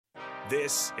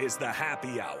This is the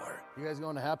Happy Hour. You guys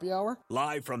going to happy hour?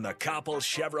 Live from the Coppel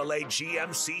Chevrolet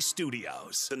GMC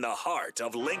studios in the heart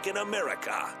of Lincoln,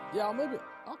 America. Yeah,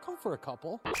 I'll come for a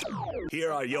couple.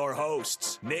 Here are your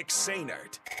hosts, Nick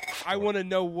Sainert. I want to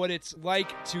know what it's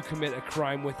like to commit a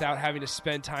crime without having to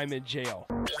spend time in jail.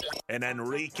 And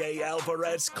Enrique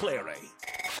Alvarez Clary.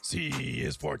 C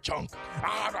is for chunk.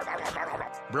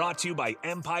 Brought to you by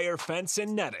Empire Fence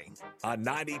and Netting on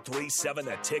 93.7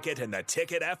 The Ticket and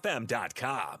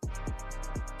theticketfm.com.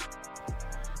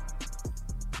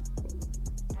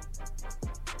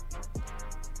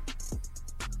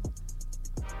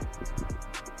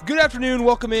 Good afternoon.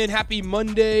 Welcome in. Happy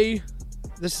Monday.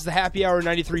 This is the Happy Hour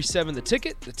 93.7 The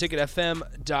Ticket,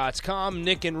 theticketfm.com.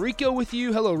 Nick and Rico with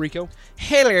you. Hello, Rico.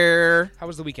 Hello. How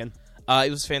was the weekend? It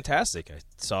was fantastic. I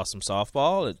saw some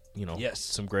softball. Yes.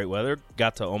 Some great weather.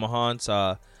 Got to Omaha and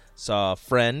saw a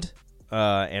friend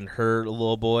and her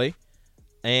little boy,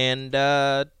 and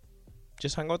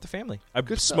just hung out with the family. I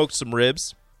smoked some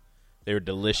ribs. They were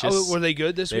delicious. Oh, were they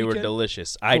good this weekend? They were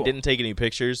delicious. Cool. I didn't take any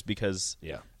pictures because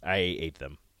I ate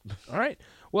them. All right.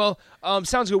 Well,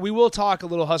 sounds good. We will talk a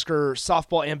little Husker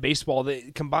softball and baseball.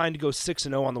 They combined to go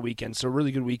 6-0 on the weekend, so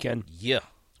really good weekend. Yeah.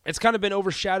 It's kind of been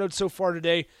overshadowed so far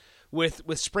today with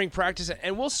spring practice,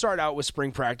 and we'll start out with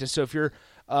spring practice. So if you're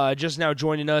just now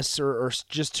joining us or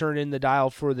just turned in the dial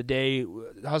for the day,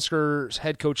 Huskers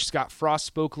head coach Scott Frost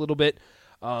spoke a little bit,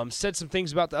 said some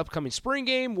things about the upcoming spring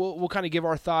game. We'll kind of give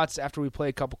our thoughts after we play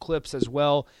a couple clips as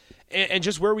well, and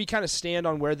just where we kind of stand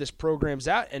on where this program's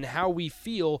at and how we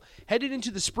feel headed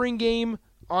into the spring game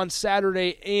on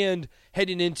Saturday and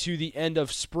heading into the end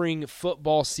of spring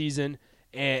football season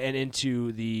and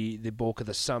into the bulk of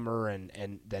the summer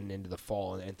and then into the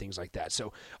fall and things like that.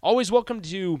 So always welcome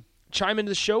to chime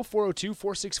into the show,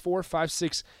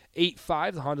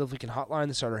 402-464-5685, the Honda Lincoln hotline,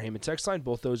 the Sutter Heyman text line.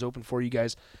 Both those open for you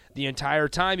guys the entire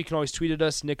time. You can always tweet at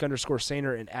us,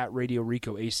 Nick_Sainer and at Radio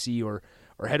Rico AC, or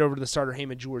head over to the Sutter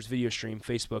Heyman Jewelers video stream,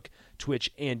 Facebook, Twitch,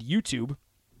 and YouTube,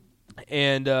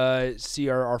 and see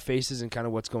our faces and kind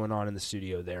of what's going on in the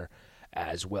studio there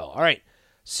as well. All right.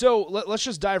 So let's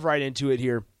just dive right into it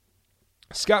here.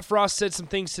 Scott Frost said some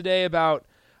things today about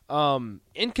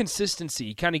inconsistency.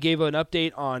 He kind of gave an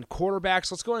update on quarterbacks.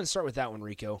 Let's go ahead and start with that one,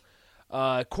 Rico.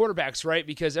 Quarterbacks, right?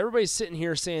 Because everybody's sitting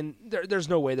here saying there's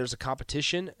no way there's a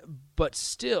competition, but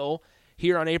still,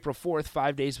 here on April 4th,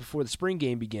 5 days before the spring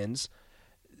game begins,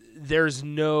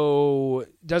 doesn't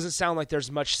sound like there's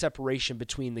much separation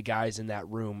between the guys in that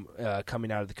room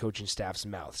coming out of the coaching staff's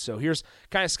mouth. So here's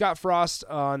kind of Scott Frost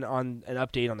on an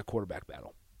update on the quarterback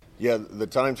battle. Yeah, the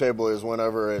timetable is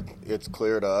whenever it's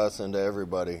clear to us and to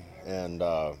everybody. And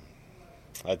I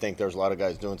think there's a lot of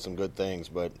guys doing some good things,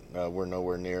 but we're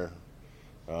nowhere near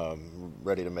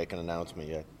ready to make an announcement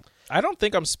yet. I don't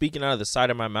think I'm speaking out of the side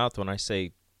of my mouth when I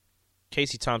say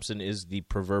Casey Thompson is the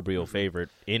proverbial favorite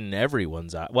in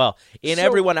everyone's eye. Well,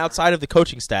 everyone outside of the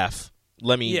coaching staff.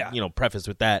 Let me, preface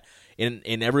with that.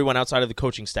 In everyone outside of the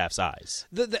coaching staff's eyes.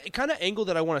 The kind of angle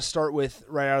that I want to start with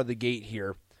right out of the gate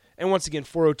here, and once again,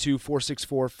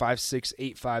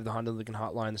 402-464-5685, the Honda Lincoln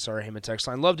hotline, the Sutter Heyman text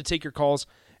line. Love to take your calls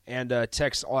and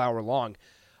text all hour long.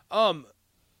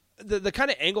 The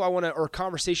kind of angle I want to, or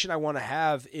conversation I want to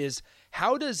have is,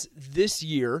 how does this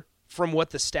year, from what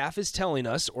the staff is telling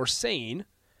us or saying,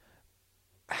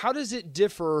 how does it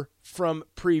differ from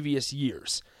previous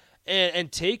years? And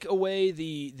take away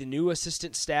the new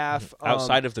assistant staff.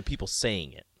 Outside of the people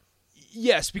saying it.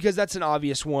 Yes, because that's an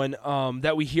obvious one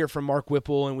that we hear from Mark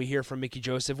Whipple and we hear from Mickey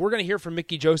Joseph. We're going to hear from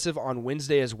Mickey Joseph on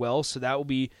Wednesday as well, so that will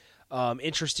be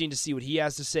interesting to see what he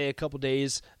has to say a couple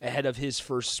days ahead of his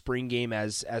first spring game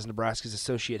as Nebraska's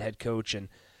associate head coach and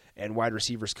wide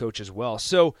receivers coach as well.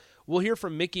 So we'll hear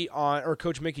from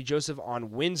Coach Mickey Joseph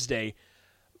on Wednesday,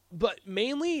 but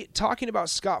mainly talking about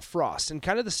Scott Frost and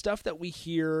kind of the stuff that we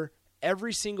hear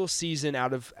every single season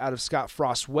out of Scott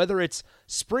Frost, whether it's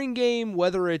spring game,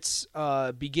 whether it's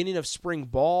beginning of spring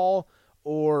ball,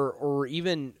 or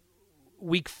even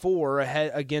week 4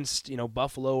 ahead against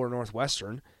Buffalo or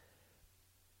Northwestern.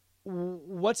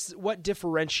 What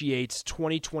differentiates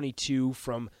 2022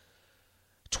 from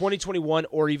 2021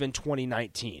 or even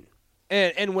 2019?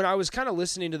 And when I was kind of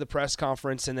listening to the press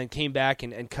conference and then came back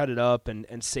and cut it up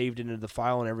and saved it into the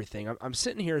file and everything, I'm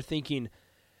sitting here thinking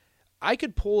I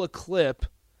could pull a clip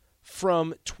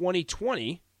from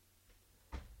 2020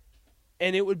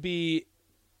 and it would be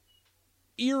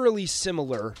eerily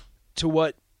similar to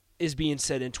what is being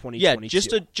said in 2022.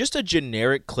 Yeah, just a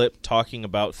generic clip talking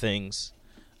about things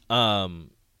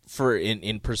for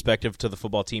in perspective to the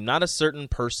football team, not a certain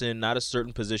person, not a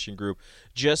certain position group,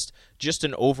 just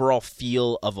an overall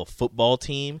feel of a football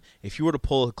team. If you were to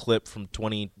pull a clip from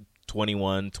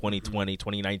 2021, 2020,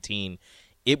 2019,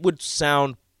 it would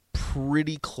sound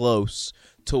pretty close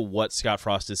to what Scott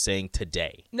Frost is saying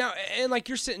today. Now, and like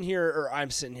you're sitting here, or I'm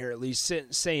sitting here at least,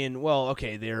 saying, well,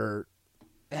 okay, they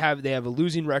have a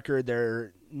losing record.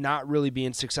 They're not really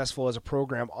being successful as a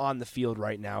program on the field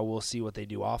right now. We'll see what they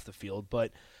do off the field,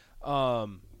 but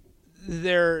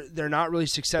they're not really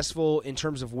successful in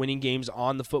terms of winning games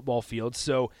on the football field.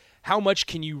 So how much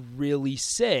can you really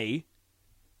say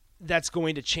that's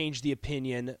going to change the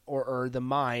opinion or the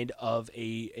mind of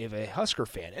a Husker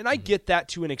fan? And I get that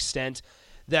to an extent,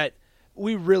 that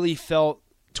we really felt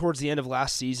towards the end of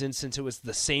last season, since it was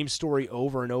the same story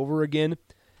over and over again,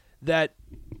 that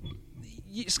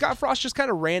Scott Frost just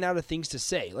kind of ran out of things to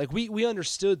say. Like, we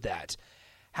understood that.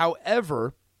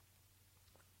 However,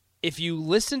 if you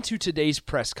listen to today's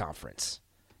press conference,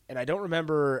 and I don't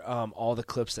remember all the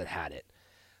clips that had it,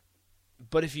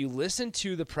 but if you listen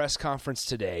to the press conference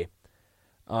today,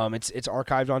 it's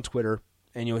archived on Twitter,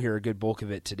 and you'll hear a good bulk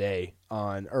of it today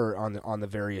on the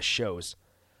various shows.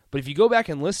 But if you go back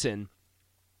and listen,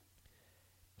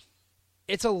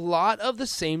 it's a lot of the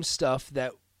same stuff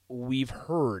that we've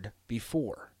heard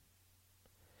before.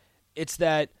 It's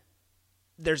that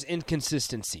there's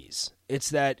inconsistencies. It's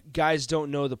that guys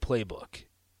don't know the playbook.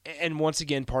 And once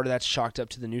again, part of that's chalked up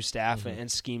to the new staff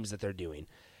and schemes that they're doing.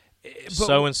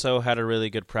 So-and-so had a really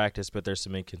good practice, but there's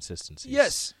some inconsistencies.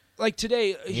 Yes. Like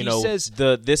today, he says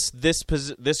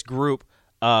this group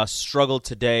struggled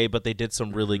today, but they did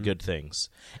some really good things.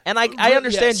 And I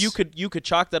understand you could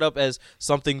chalk that up as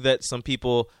something that some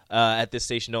people at this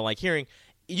station don't like hearing.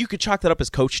 You could chalk that up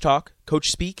as coach talk, coach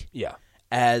speak. Yeah.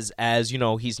 As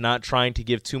he's not trying to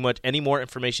give any more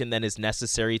information than is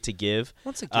necessary to give.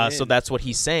 Once again, so that's what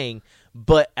he's saying.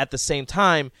 But at the same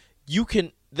time,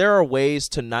 there are ways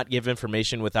to not give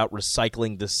information without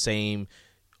recycling the same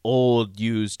old,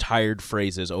 used, tired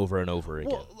phrases over and over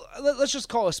again. Well, let's just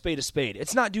call a spade a spade.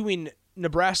 It's not doing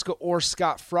Nebraska or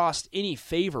Scott Frost any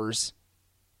favors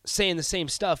saying the same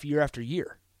stuff year after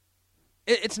year.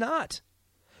 It's not.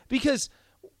 Because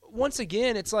once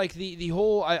again, it's like the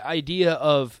whole idea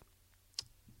of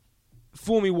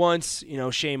fool me once,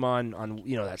 shame on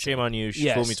that. Shame on you.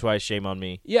 Yes. Fool me twice, shame on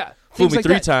me. Yeah. Fool me like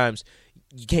 3 that. times,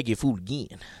 you can't get fooled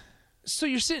again. So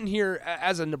you're sitting here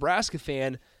as a Nebraska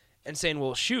fan and saying,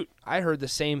 well, shoot, I heard the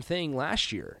same thing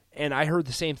last year, and I heard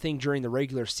the same thing during the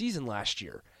regular season last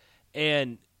year.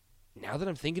 And now that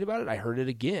I'm thinking about it, I heard it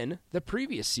again the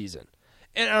previous season.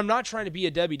 And I'm not trying to be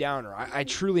a Debbie Downer. I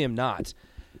truly am not.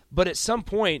 But at some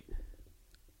point,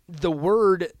 the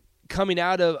word coming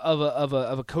out of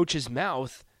a coach's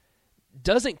mouth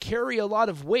doesn't carry a lot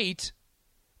of weight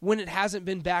when it hasn't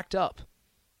been backed up.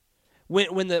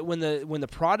 When the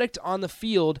product on the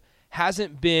field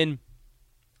hasn't been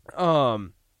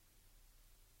when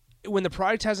the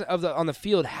product on the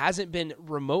field hasn't been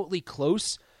remotely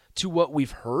close to what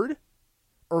we've heard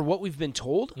or what we've been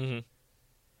told,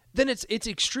 then it's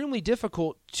extremely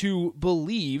difficult to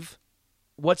believe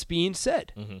what's being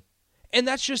said. And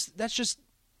that's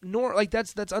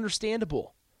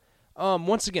understandable.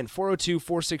 Once again,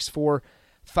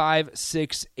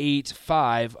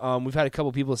 402-464-5685. We've had a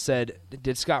couple people said,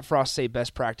 did Scott Frost say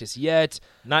best practice yet?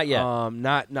 Not yet.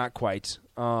 Not quite.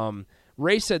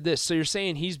 Ray said this. So you're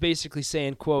saying he's basically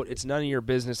saying, quote, it's none of your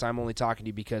business. I'm only talking to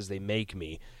you because they make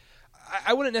me.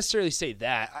 I wouldn't necessarily say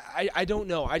that. I don't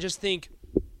know. I just think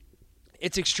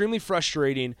it's extremely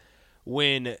frustrating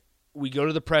when we go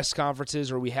to the press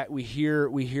conferences or we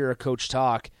hear a coach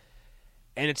talk,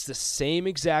 and it's the same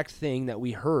exact thing that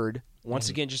we heard. Once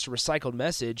again, just a recycled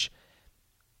message,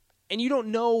 and you don't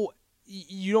know,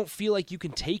 you don't feel like you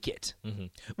can take it.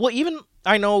 Well, even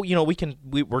I know,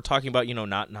 we're talking about,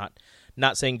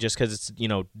 not saying just because it's,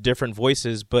 different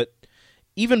voices, but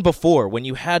even before, when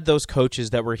you had those coaches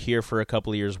that were here for a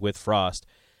couple of years with Frost,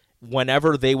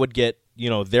 whenever they would get,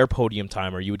 their podium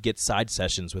time, or you would get side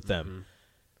sessions with them,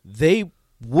 they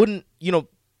wouldn't,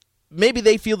 maybe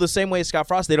they feel the same way as Scott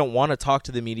Frost. They don't want to talk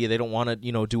to the media. They don't want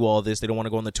to, do all this. They don't want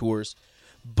to go on the tours.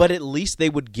 But at least they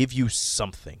would give you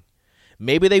something.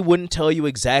 Maybe they wouldn't tell you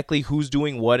exactly who's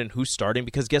doing what and who's starting,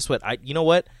 because guess what?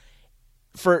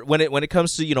 For when it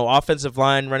comes to, offensive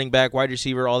line, running back, wide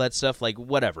receiver, all that stuff, like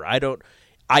whatever.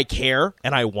 I care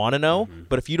and I want to know,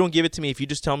 but if you don't give it to me, if you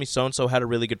just tell me so-and-so had a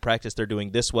really good practice, they're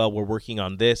doing this well, we're working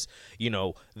on this,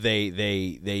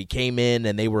 they came in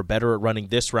and they were better at running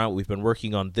this route, we've been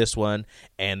working on this one,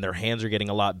 and their hands are getting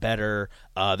a lot better,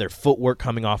 their footwork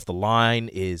coming off the line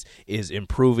is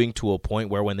improving to a point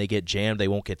where when they get jammed, they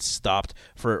won't get stopped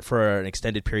for an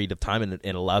extended period of time, and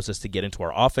it allows us to get into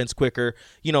our offense quicker.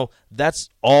 That's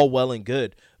all well and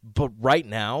good, but right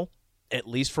now, at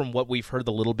least from what we've heard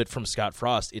a little bit from Scott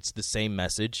Frost, it's the same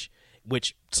message,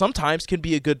 which sometimes can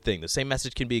be a good thing. The same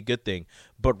message can be a good thing.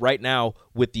 But right now,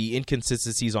 with the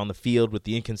inconsistencies on the field, with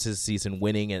the inconsistencies in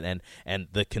winning and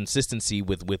the consistency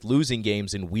with losing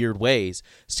games in weird ways,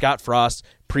 Scott Frost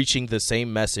preaching the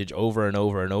same message over and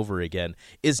over and over again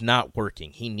is not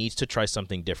working. He needs to try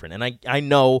something different. And I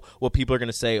know what people are going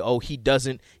to say, oh, he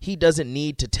doesn't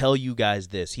need to tell you guys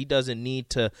this. He doesn't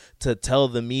need to tell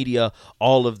the media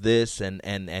all of this, and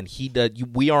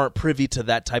we aren't privy to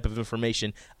that type of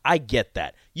information. I get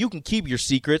that. You can keep your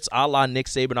secrets, a la Nick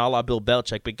Saban, a la Bill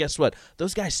Belichick, but guess what?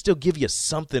 Those guys still give you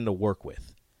something to work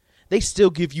with. They still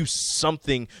give you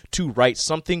something to write,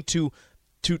 something to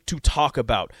talk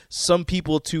about, some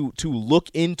people to look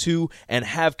into and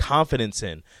have confidence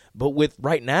in. But with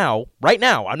right now,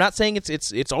 I'm not saying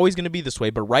it's always going to be this way,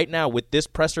 but right now with this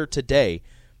presser today,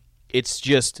 it's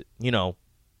just,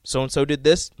 so-and-so did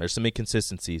this, there's some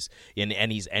inconsistencies.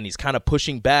 And he's kind of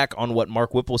pushing back on what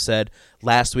Mark Whipple said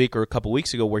last week or a couple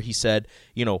weeks ago, where he said,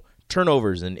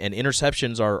 turnovers and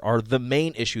interceptions are the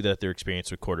main issue that they're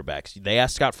experiencing with quarterbacks. They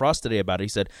asked Scott Frost today about it. He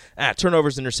said,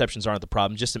 turnovers and interceptions aren't the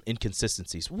problem, just some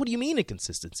inconsistencies. What do you mean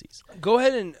inconsistencies? Go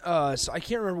ahead and so I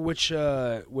can't remember which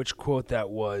quote that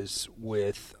was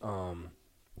with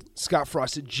Scott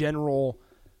Frost. A general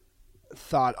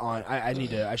thought on I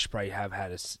should probably have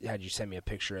had you send me a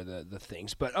picture of the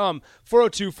things. But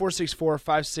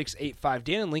 402-464-5685.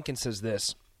 Dan in Lincoln says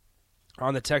this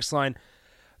on the text line: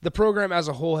 the program as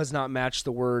a whole has not matched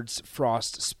the words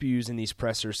Frost spews in these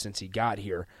pressers since he got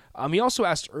here. He also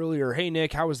asked earlier, hey,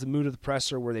 Nick, how was the mood of the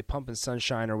presser? Were they pumping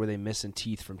sunshine or were they missing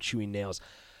teeth from chewing nails?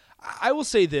 I will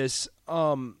say this.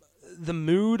 The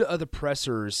mood of the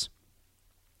pressers,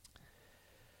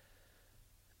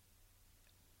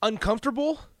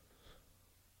 uncomfortable,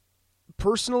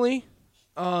 personally,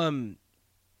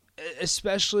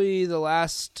 especially the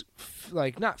last,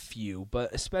 not few,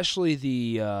 but especially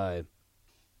the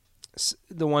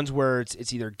ones where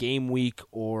it's either game week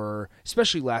or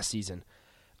especially last season.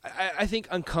 I think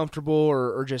uncomfortable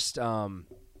or just a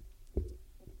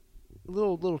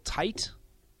little tight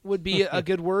would be a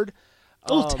good word.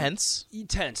 A little tense.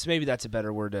 Tense, maybe that's a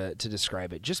better word to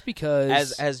describe it. Just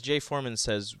because, as Jay Foreman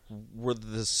says, were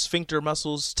the sphincter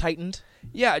muscles tightened?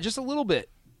 Yeah, just a little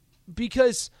bit.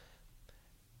 Because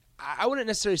I wouldn't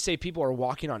necessarily say people are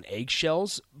walking on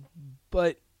eggshells,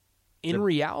 but in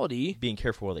reality, being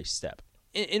careful where they step.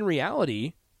 In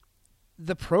reality,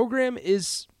 the program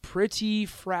is pretty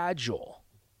fragile.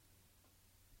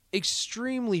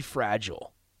 Extremely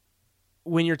fragile.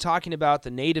 When you're talking about the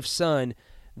native son,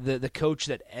 the coach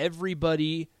that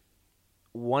everybody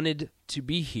wanted to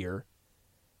be here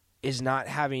is not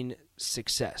having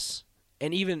success,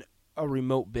 and even a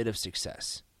remote bit of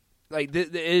success. It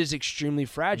is extremely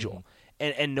fragile,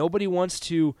 and nobody wants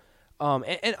to,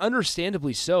 and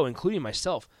understandably so, including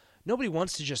myself, nobody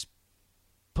wants to just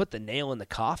put the nail in the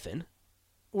coffin.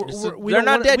 They're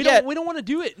not dead yet. We don't want to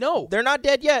do it. No, they're not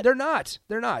dead yet. They're not.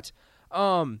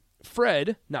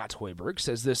 Fred, not Hoiberg,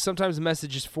 says this: sometimes the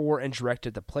message is for and directed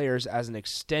at the players as an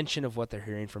extension of what they're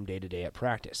hearing from day to day at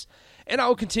practice. And I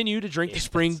will continue to drink the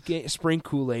spring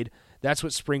Kool-Aid. That's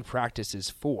what spring practice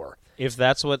is for. If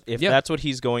that's what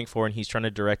he's going for, and he's trying to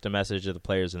direct a message to the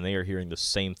players, and they are hearing the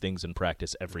same things in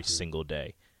practice every single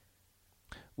day,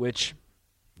 which,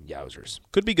 yowzers,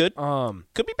 could be good,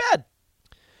 could be bad.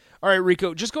 All right,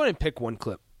 Rico, just go ahead and pick one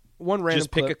clip. One random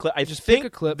clip. Pick a clip. I just think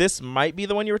pick a clip. This might be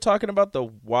the one you were talking about, the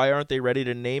why aren't they ready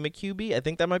to name a QB? I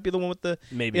think that might be the one with the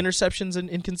interceptions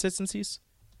and inconsistencies.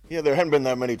 Yeah, there hadn't been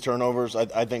that many turnovers.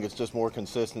 I think it's just more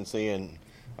consistency and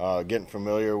getting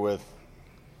familiar with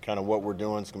kind of what we're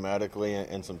doing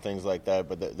schematically and some things like that,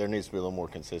 but there needs to be a little more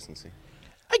consistency.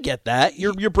 I get that.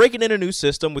 You're breaking in a new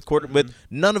system with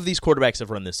none of these quarterbacks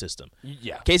have run this system.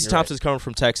 Yeah, Casey Thompson's coming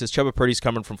from Texas. Chubba Purdy's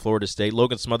coming from Florida State.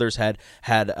 Logan Smothers had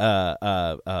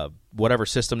whatever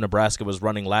system Nebraska was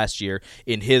running last year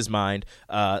in his mind.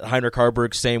 Heinrich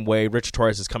Harburg, same way. Rich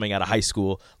Torres is coming out of high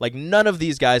school. None of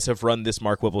these guys have run this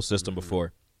Mark Whipple system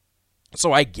before.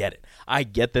 So I get it. I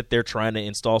get that they're trying to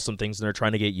install some things and they're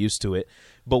trying to get used to it.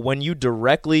 But when you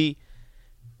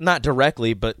not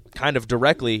directly, but kind of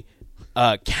directly,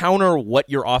 counter what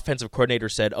your offensive coordinator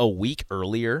said a week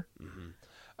earlier.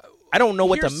 I don't know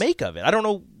what to make of it. I don't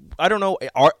know.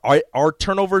 Are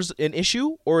turnovers an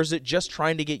issue, or is it just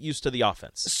trying to get used to the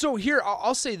offense? So here,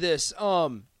 I'll say this.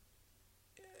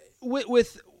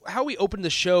 With how we opened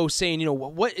the show saying,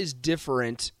 what is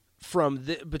different from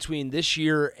between this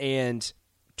year and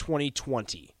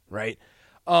 2020, right?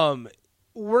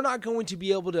 We're not going to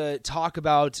be able to talk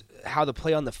about how the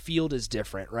play on the field is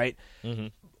different, right? Mm-hmm.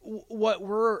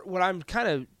 What I'm kind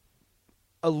of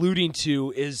alluding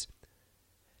to is,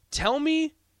 tell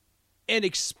me and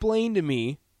explain to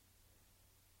me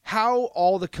how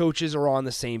all the coaches are on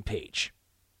the same page.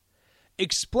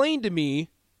 Explain to me,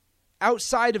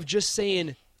 outside of just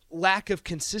saying lack of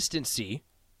consistency,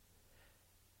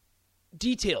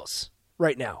 details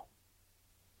right now.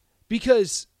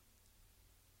 Because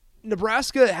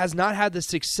Nebraska has not had the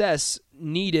success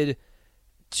needed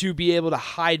to be able to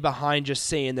hide behind just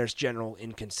saying there's general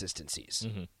inconsistencies.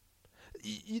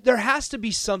 Mm-hmm. There has to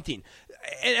be something.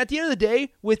 And at the end of the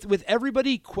day, with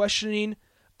everybody questioning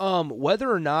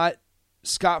whether or not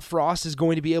Scott Frost is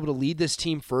going to be able to lead this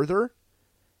team further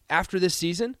after this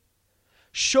season,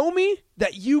 show me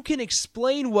that you can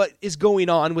explain what is going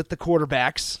on with the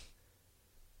quarterbacks,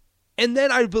 and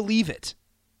then I believe it.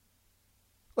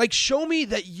 Like, show me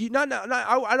that you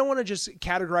I don't want to just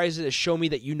categorize it as show me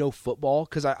that you know football,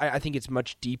 because I think it's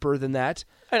much deeper than that.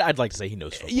 I'd like to say he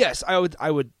knows football. Yes, I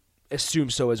would assume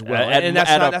so as well. And that's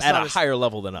at a higher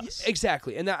level than us.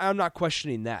 Exactly, and I'm not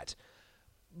questioning that.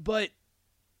 But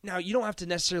now you don't have to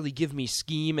necessarily give me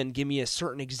scheme and give me a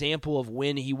certain example of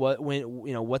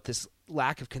what this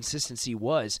lack of consistency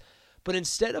was. But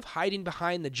instead of hiding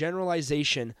behind the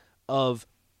generalization of,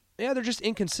 they're just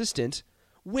inconsistent,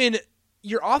 when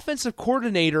your offensive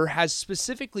coordinator has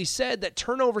specifically said that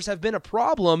turnovers have been a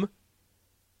problem,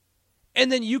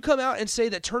 and then you come out and say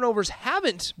that turnovers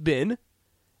haven't been,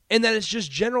 and that it's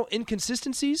just general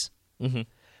inconsistencies, mm-hmm.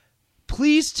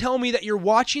 Please tell me that you're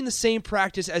watching the same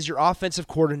practice as your offensive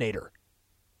coordinator.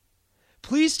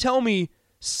 Please tell me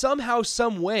somehow,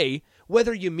 some way,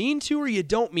 whether you mean to or you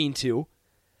don't mean to,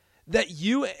 that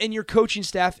you and your coaching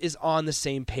staff is on the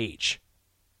same page.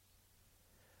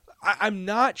 I'm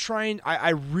not trying. I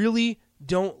really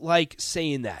don't like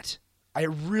saying that. I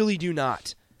really do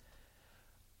not.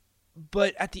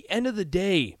 But at the end of the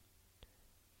day,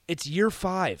 it's year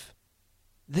 5.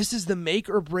 This is the make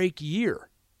or break year.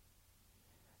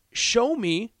 Show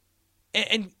me,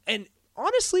 and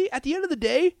honestly, at the end of the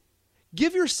day,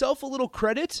 give yourself a little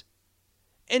credit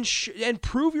and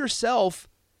prove yourself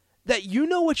that you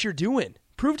know what you're doing.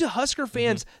 Prove to Husker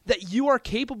fans that you are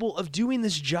capable of doing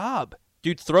this job.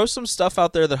 Dude, throw some stuff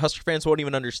out there that Husker fans won't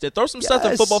even understand. Throw some stuff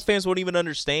that football fans won't even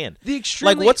understand.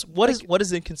 What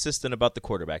is inconsistent about the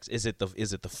quarterbacks? Is it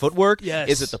the footwork? Yes.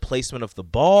 Is it the placement of the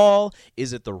ball?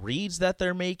 Is it the reads that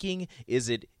they're making? Is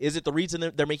it the reads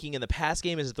they're making in the pass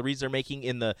game? Is it the reads they're making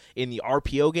in the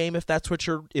RPO game? If that's what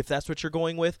you're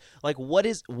going with, like what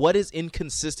is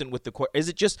inconsistent with the court? Is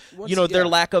it just their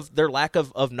lack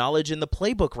of knowledge in the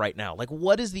playbook right now? Like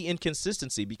what is the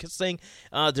inconsistency? Because saying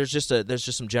there's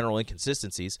just some general inconsistencies.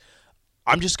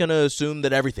 I'm just going to assume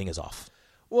that everything is off.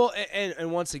 Well, and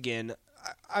once again,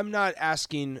 I'm not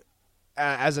asking,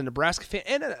 as a Nebraska fan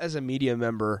and as a media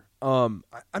member, I'm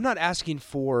not asking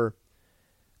for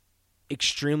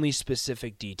extremely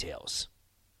specific details.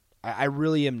 I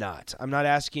really am not. I'm not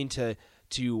asking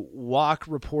to walk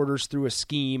reporters through a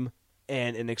scheme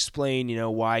and explain,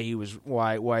 why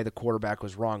the quarterback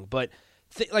was wrong. But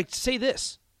say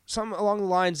this, something along the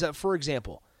lines that, for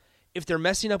example, if they're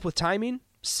messing up with timing,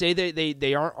 say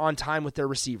they aren't on time with their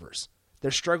receivers.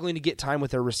 They're struggling to get time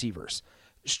with their receivers.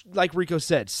 Like Rico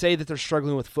said, say that they're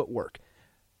struggling with footwork.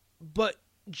 But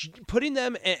putting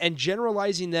them and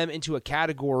generalizing them into a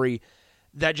category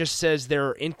that just says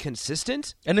they're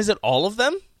inconsistent. And is it all of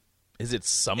them? Is it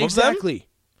some of them? Exactly.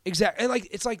 Exactly. And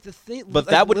it's like the thing. But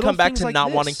that would come back to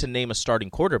not wanting to name a starting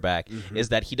quarterback, is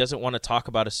that he doesn't want to talk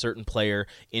about a certain player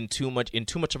in too much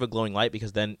of a glowing light,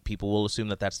 because then people will assume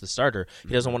that that's the starter.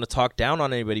 He doesn't want to talk down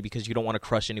on anybody because you don't want to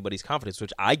crush anybody's confidence,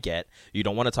 which I get. You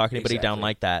don't want to talk anybody down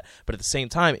like that. But at the same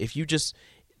time, if you just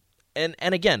and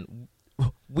again,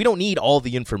 we don't need all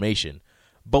the information,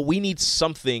 but we need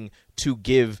something to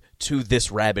give to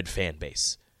this rabid fan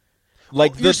base.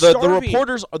 Like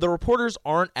the reporters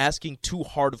aren't asking too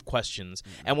hard of questions,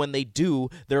 and when they do,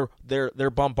 they're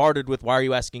bombarded with, why are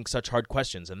you asking such hard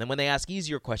questions? And then when they ask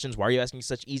easier questions, why are you asking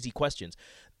such easy questions?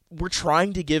 We're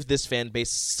trying to give this fan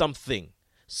base something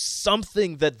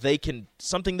that they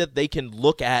can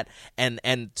look at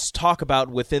and talk about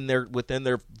within their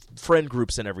friend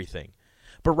groups and everything.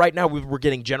 But right now we're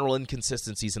getting general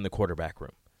inconsistencies in the quarterback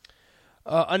room.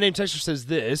 Unnamed texter says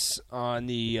this on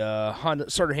the Honda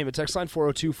Starter Heyman text line,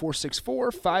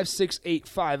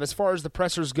 402-464-5685. As far as the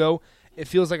pressers go, it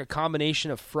feels like a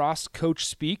combination of Frost coach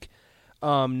speak,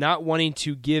 not wanting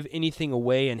to give anything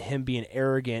away, and him being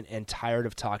arrogant and tired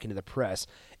of talking to the press.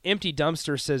 Empty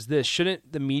Dumpster says this: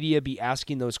 shouldn't the media be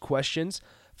asking those questions?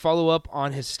 Follow up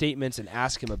on his statements and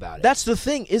ask him about it. That's the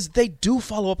thing, is they do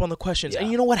follow up on the questions. Yeah.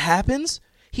 And you know what happens?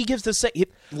 He gives the same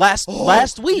last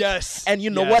week. Yes. And you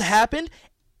know what happened?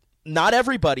 Not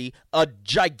everybody, a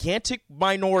gigantic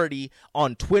minority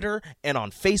on Twitter and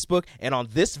on Facebook and on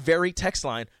this very text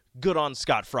line, good on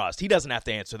Scott Frost. He doesn't have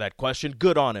to answer that question.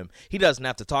 Good on him. He doesn't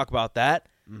have to talk about that.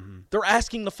 Mm-hmm. They're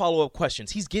asking the follow-up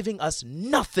questions. He's giving us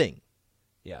nothing.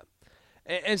 Yeah.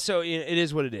 And so it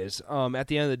is what it is. At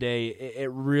the end of the day, it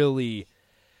really,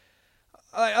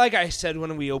 like I said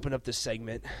when we opened up this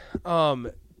segment,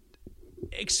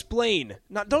 explain.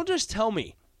 Don't just tell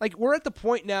me. Like, we're at the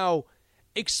point now,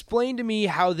 explain to me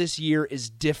how this year is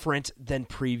different than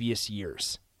previous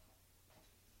years.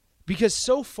 Because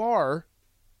so far,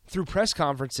 through press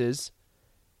conferences,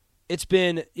 it's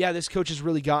been, this coach has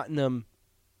really gotten them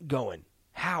going.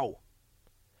 How?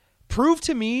 Prove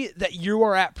to me that you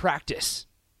are at practice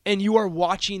and you are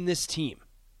watching this team.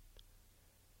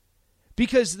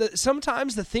 Because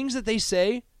sometimes the things that they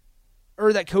say,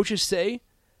 or that coaches say,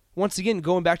 once again,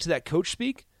 going back to that coach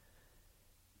speak,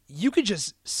 you could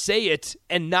just say it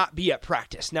and not be at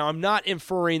practice. Now, I'm not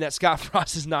inferring that Scott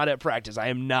Frost is not at practice. I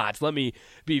am not. Let me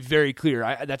be very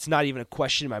clear. That's not even a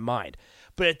question in my mind.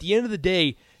 But at the end of the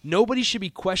day, nobody should be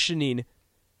questioning,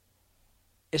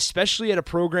 especially at a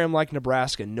program like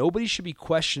Nebraska, nobody should be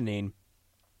questioning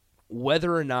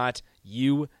whether or not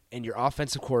you and your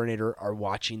offensive coordinator are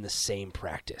watching the same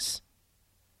practice.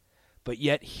 But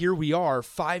yet, here we are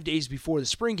 5 days before the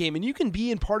spring game, and you can be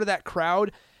in part of that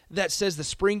crowd that says the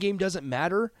spring game doesn't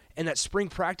matter and that spring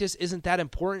practice isn't that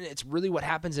important. It's really what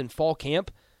happens in fall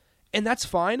camp, and that's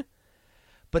fine.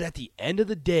 But at the end of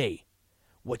the day,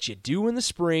 what you do in the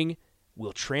spring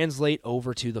will translate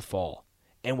over to the fall.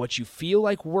 And what you feel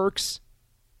like works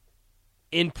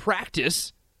in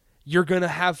practice, you're going to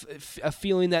have a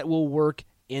feeling that will work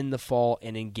in the fall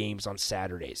and in games on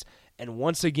Saturdays. And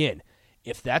once again,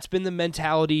 if that's been the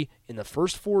mentality in the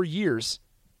first 4 years,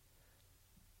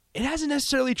 it hasn't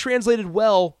necessarily translated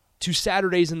well to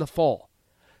Saturdays in the fall.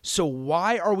 So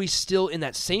why are we still in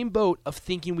that same boat of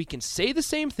thinking we can say the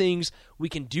same things, we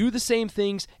can do the same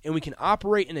things, and we can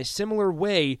operate in a similar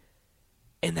way,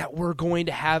 and that we're going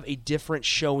to have a different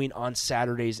showing on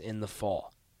Saturdays in the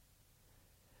fall?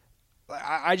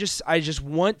 I just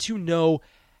want to know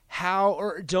how,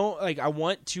 or don't, like, I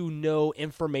want to know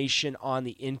information on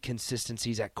the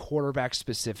inconsistencies at quarterback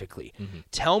specifically. Mm-hmm.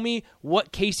 Tell me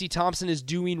what Casey Thompson is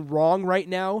doing wrong right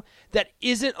now that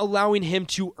isn't allowing him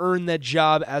to earn that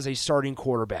job as a starting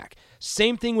quarterback.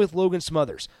 Same thing with Logan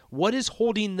Smothers. What is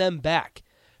holding them back?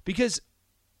 Because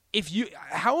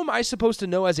how am I supposed to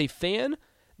know as a fan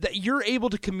that you're able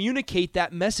to communicate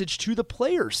that message to the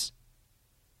players?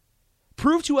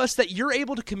 Prove to us that you're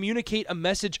able to communicate a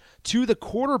message to the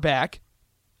quarterback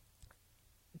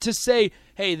to say,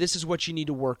 hey, this is what you need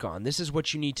to work on. This is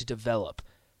what you need to develop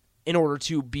in order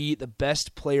to be the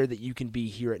best player that you can be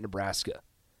here at Nebraska.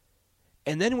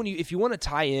 And then if you want to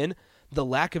tie in the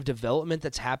lack of development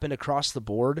that's happened across the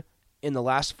board in the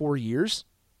last 4 years,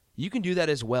 you can do that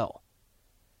as well.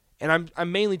 And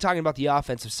I'm mainly talking about the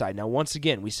offensive side. Now, once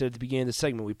again, we said at the beginning of the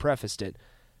segment, we prefaced it,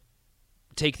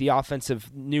 take the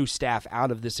offensive new staff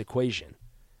out of this equation.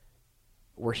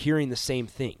 We're hearing the same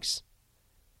things.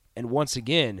 And once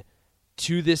again,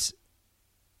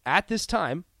 at this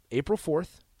time, April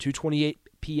 4th, 2:28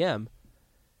 p.m.,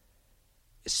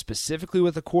 specifically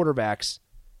with the quarterbacks,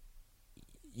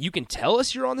 you can tell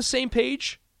us you're on the same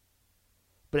page,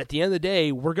 but at the end of the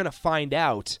day, we're going to find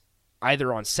out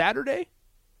either on Saturday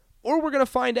or we're going to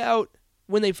find out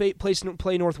when they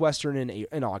play Northwestern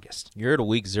in August. You're at a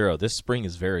week 0. This spring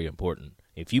is very important.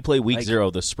 If you play week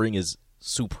 0, the spring is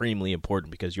supremely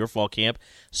important because your fall camp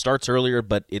starts earlier,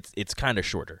 but it's kind of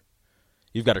shorter.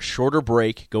 You've got a shorter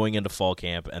break going into fall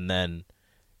camp, and then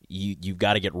you've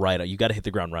got to get right. You got to hit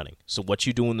the ground running. So what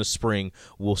you do in the spring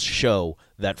will show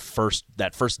that first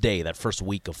day, that first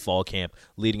week of fall camp,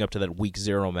 leading up to that week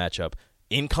 0 matchup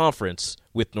in conference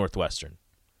with Northwestern.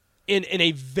 In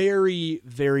a very,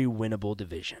 very winnable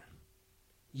division.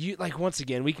 Once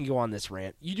again, we can go on this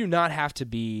rant. You do not have to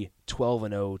be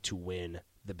 12-0 to win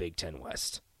the Big Ten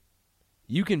West.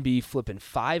 You can be flipping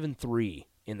 5-3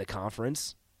 in the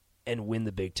conference and win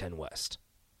the Big Ten West.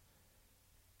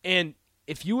 And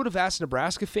if you would have asked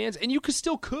Nebraska fans, and you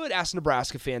could ask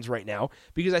Nebraska fans right now,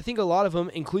 because I think a lot of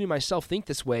them, including myself, think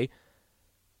this way,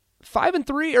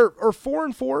 5-3 or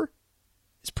 4-4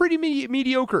 is pretty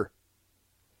mediocre.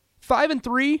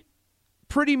 5-3,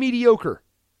 pretty mediocre.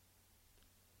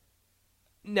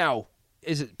 Now,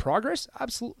 is it progress?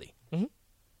 Absolutely. Mm-hmm.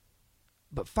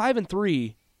 But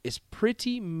 5-3 is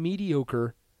pretty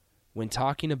mediocre when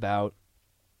talking about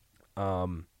a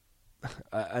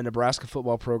Nebraska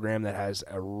football program that has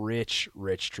a rich,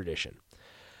 rich tradition.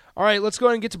 All right, let's go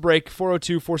ahead and get to break.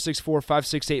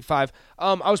 402-464-5685.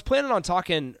 I was planning on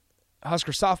talking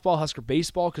Husker softball, Husker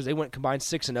baseball, because they went combined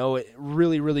 6-0.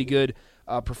 Really, really good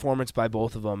performance by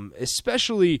both of them.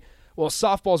 Especially, well,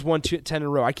 softball's won 10 in a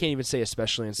row. I can't even say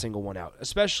especially and single one out.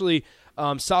 Especially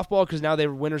softball, because now they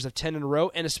were winners of 10 in a row,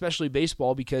 and especially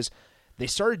baseball because they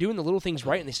started doing the little things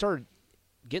right and they started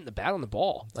getting the bat on the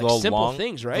ball. Like simple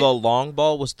things, right? The long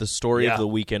ball was the story of the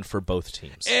weekend for both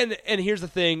teams. And here's the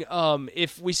thing.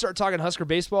 If we start talking Husker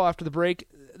baseball after the break,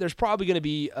 there's probably going to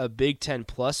be a Big Ten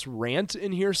Plus rant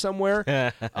in here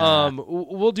somewhere.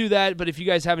 We'll do that, but if you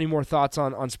guys have any more thoughts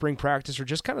on spring practice or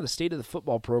just kind of the state of the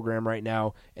football program right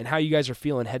now and how you guys are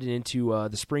feeling heading into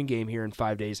the spring game here in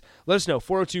 5 days, let us know.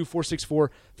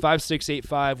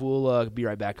 402-464-5685. We'll be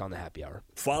right back on the Happy Hour.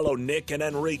 Follow Nick and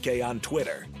Enrique on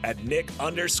Twitter at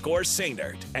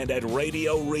Nick_Sainert and at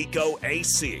Radio Rico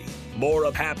AC. More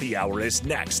of Happy Hour is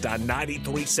next on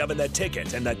 93.7 The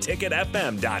Ticket and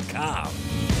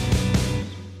theticketfm.com.